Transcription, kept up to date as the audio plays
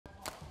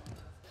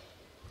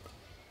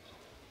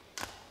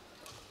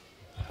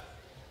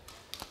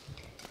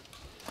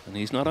And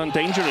he's not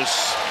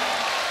undangerous.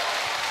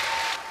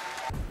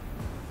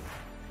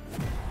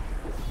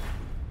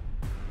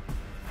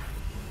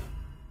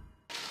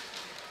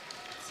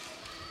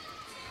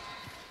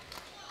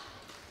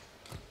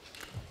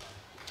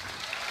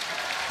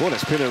 Well,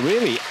 it's been a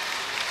really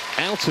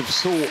out of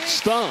sort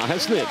start,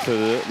 hasn't it, for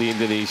the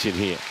Indonesian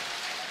here?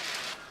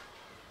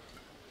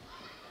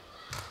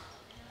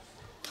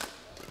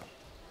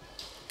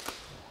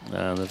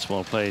 That's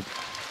well played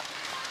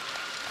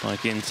by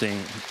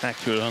Ginting.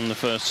 Accurate on the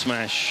first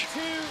smash.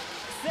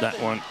 That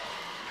one.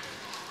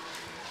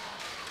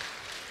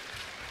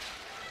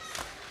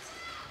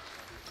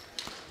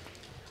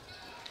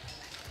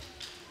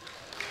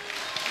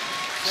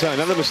 So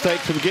another mistake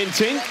from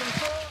Ginting.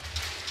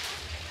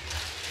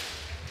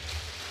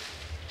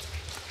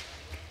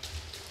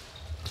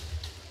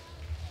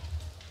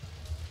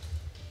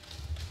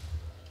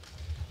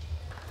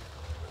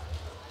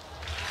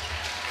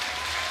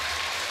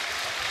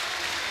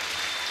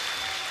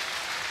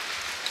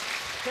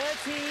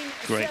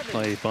 Great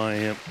play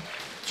by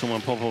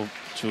Toma Popov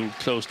to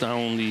close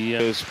down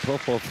the...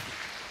 Popov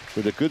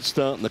with a good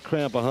start, and the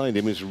crowd behind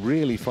him is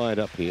really fired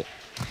up here.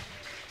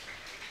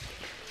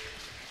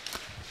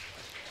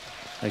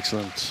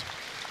 Excellent.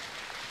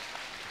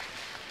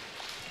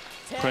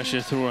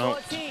 Pressure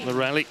throughout the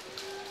rally.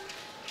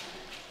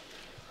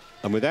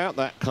 And without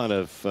that kind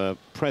of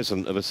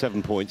present of a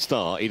 7-point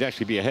start, he'd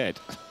actually be ahead.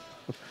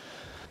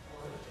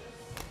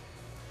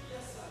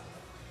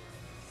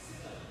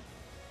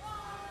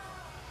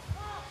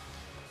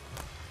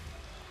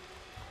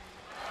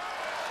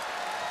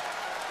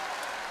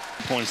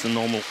 Points than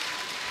normal.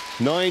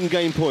 9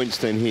 game points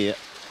then here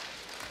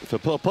for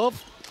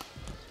Popov.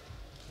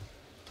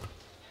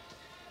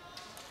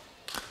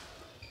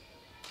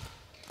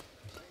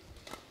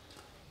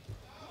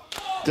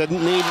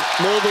 Didn't need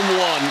more than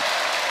one.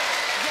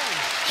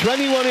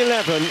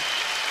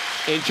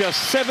 21-11 in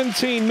just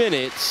 17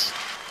 minutes.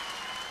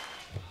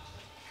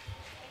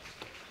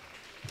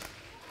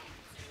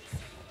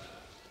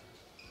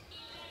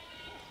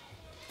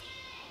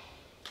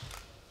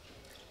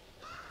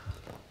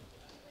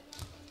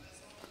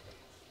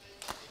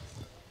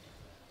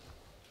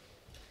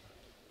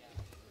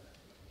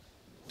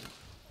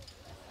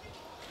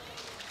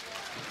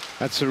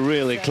 That's a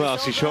really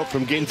classy shot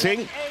from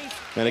Ginting,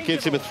 and it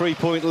gives him a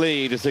 3-point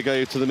lead as they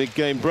go to the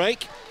mid-game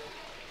break.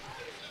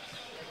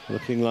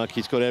 Looking like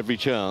he's got every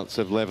chance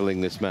of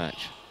levelling this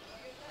match.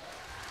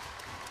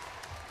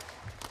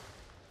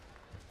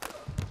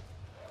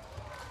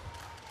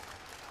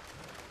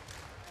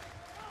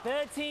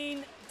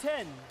 (13-10).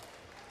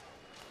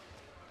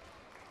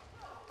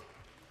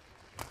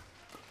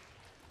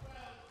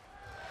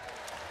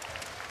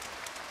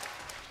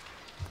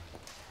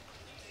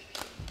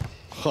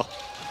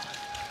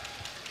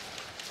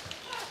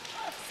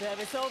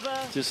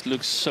 Just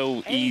looks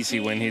so easy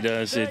when he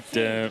does it,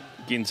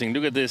 Ginting.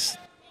 Look at this.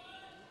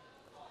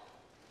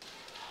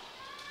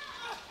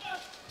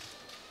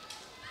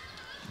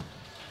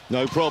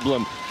 No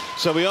problem.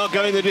 So we are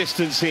going the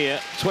distance here.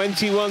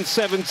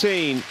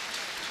 21-17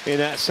 in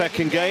that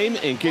second game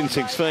in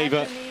Ginting's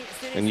favour.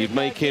 And you'd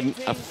make him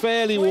a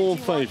fairly warm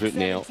favourite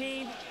now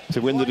to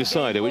win the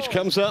decider, which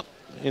comes up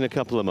in a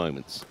couple of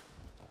moments.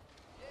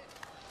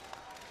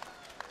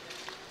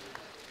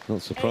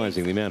 Not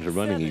surprising the amount of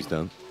running he's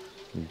done.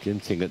 And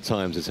Ginting at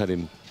times has had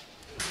him.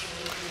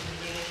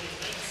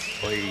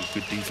 Oy,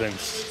 good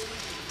defense.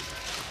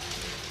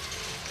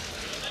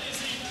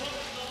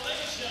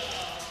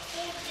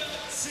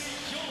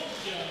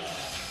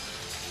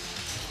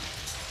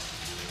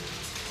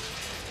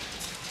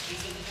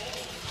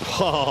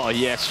 Oh,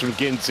 yes, from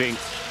Ginting.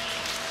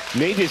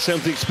 Needed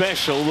something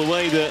special, the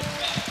way that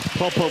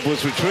Popov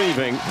was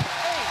retrieving.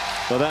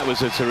 Well, that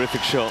was a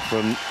terrific shot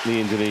from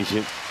the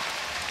Indonesian.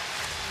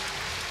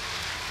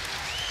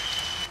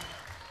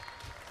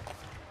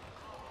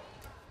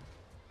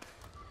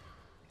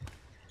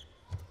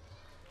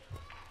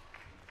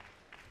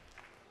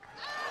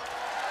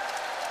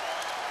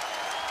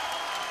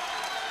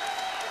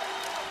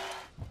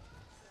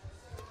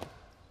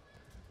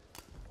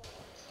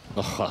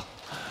 Oh,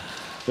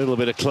 a little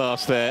bit of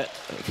class there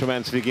from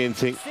Anthony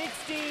Ginting.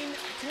 16-12.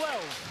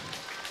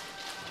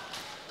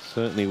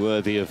 Certainly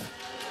worthy of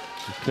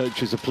the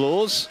coach's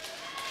applause.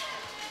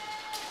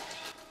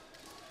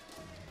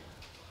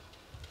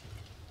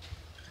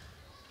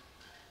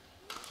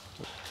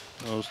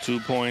 Those 2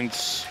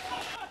 points.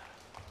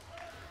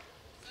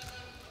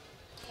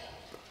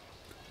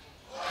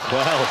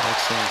 Wow.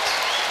 Excellent.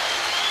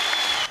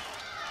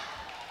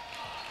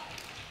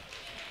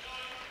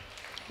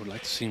 Would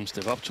like to see him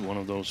step up to one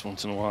of those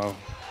once in a while.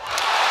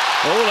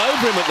 All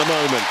over him at the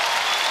moment.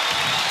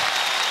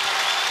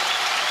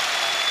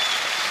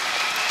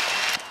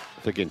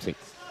 For Ginting.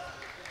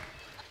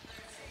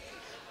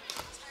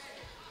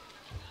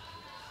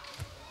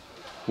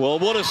 Well,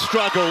 what a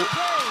struggle.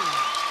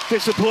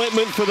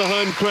 Disappointment for the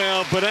home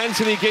crowd, but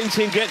Anthony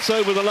Ginting gets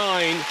over the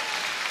line.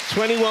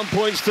 21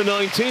 points to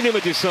 19 in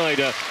a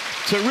decider.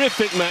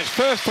 Terrific match.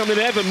 First time they'd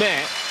ever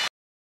met.